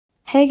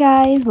Hey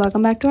guys,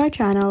 welcome back to our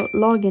channel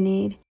Login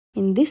Aid.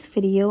 In this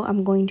video,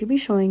 I'm going to be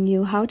showing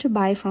you how to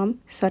buy from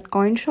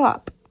Sweatcoin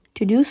Shop.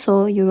 To do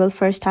so, you will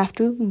first have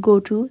to go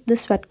to the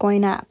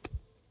Sweatcoin app.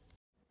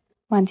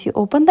 Once you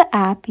open the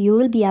app, you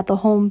will be at the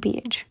home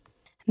page.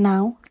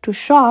 Now, to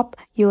shop,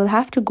 you will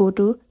have to go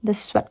to the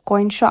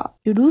Sweatcoin Shop.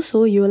 To do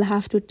so, you will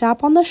have to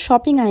tap on the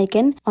shopping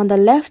icon on the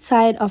left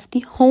side of the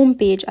home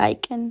page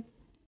icon.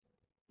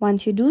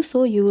 Once you do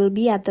so, you will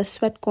be at the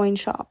Sweatcoin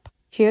Shop.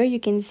 Here you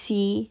can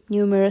see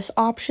numerous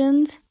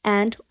options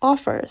and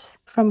offers.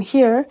 From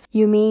here,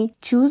 you may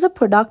choose a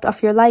product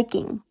of your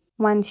liking.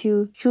 Once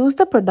you choose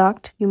the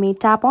product, you may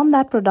tap on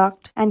that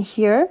product, and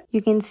here you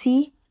can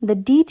see the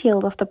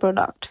details of the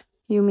product.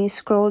 You may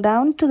scroll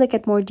down to look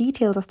at more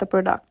details of the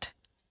product.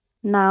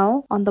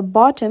 Now, on the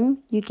bottom,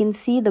 you can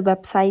see the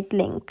website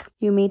link.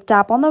 You may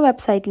tap on the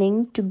website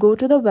link to go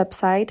to the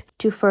website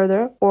to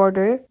further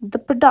order the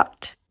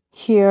product.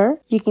 Here,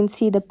 you can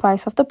see the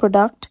price of the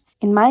product.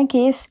 In my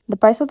case, the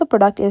price of the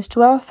product is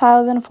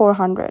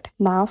 $12,400.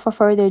 Now, for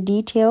further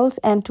details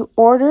and to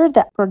order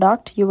the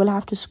product, you will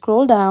have to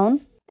scroll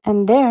down,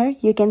 and there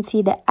you can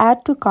see the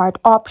Add to Cart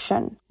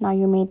option. Now,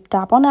 you may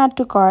tap on Add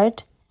to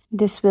Cart.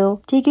 This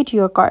will take you to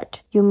your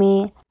cart. You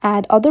may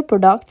add other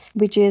products,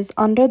 which is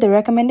under the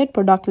recommended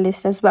product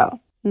list as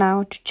well.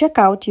 Now, to check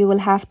out, you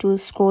will have to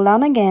scroll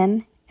down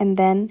again and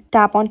then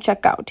tap on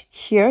Checkout.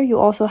 Here, you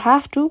also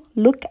have to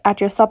look at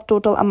your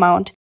subtotal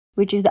amount,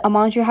 which is the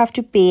amount you have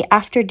to pay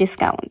after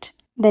discount.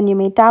 Then you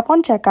may tap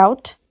on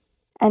Checkout,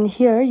 and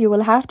here you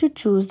will have to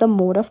choose the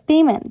mode of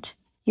payment.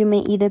 You may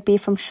either pay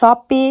from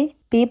Shop Pay,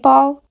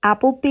 PayPal,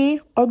 Apple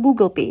Pay, or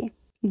Google Pay.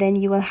 Then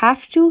you will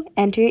have to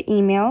enter your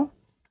email.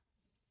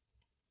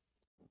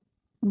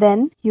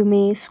 Then you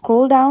may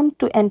scroll down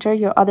to enter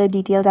your other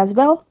details as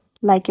well,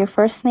 like your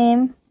first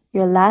name,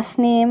 your last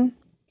name,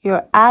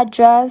 your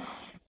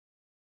address,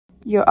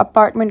 your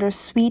apartment or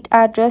suite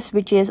address,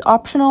 which is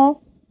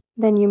optional.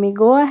 Then you may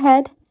go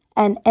ahead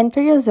and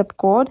enter your zip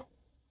code,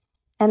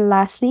 and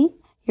lastly,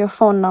 your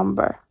phone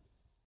number.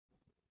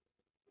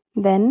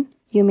 Then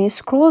you may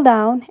scroll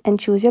down and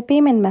choose your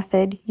payment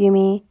method. You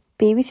may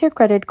pay with your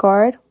credit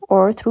card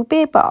or through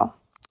PayPal.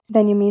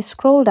 Then you may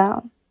scroll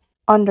down.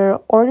 Under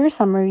order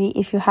summary,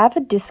 if you have a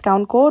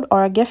discount code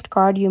or a gift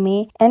card, you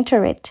may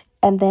enter it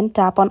and then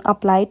tap on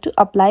apply to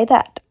apply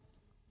that.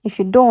 If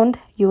you don't,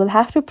 you will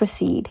have to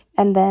proceed,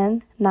 and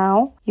then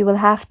now you will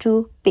have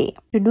to pay.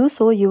 To do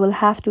so, you will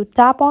have to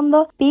tap on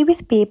the Pay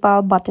with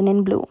PayPal button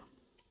in blue.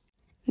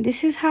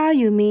 This is how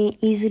you may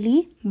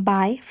easily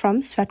buy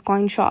from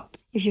Sweatcoin Shop.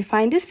 If you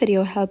find this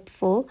video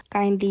helpful,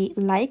 kindly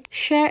like,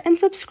 share and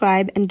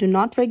subscribe, and do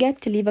not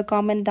forget to leave a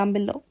comment down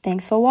below.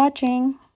 Thanks for watching.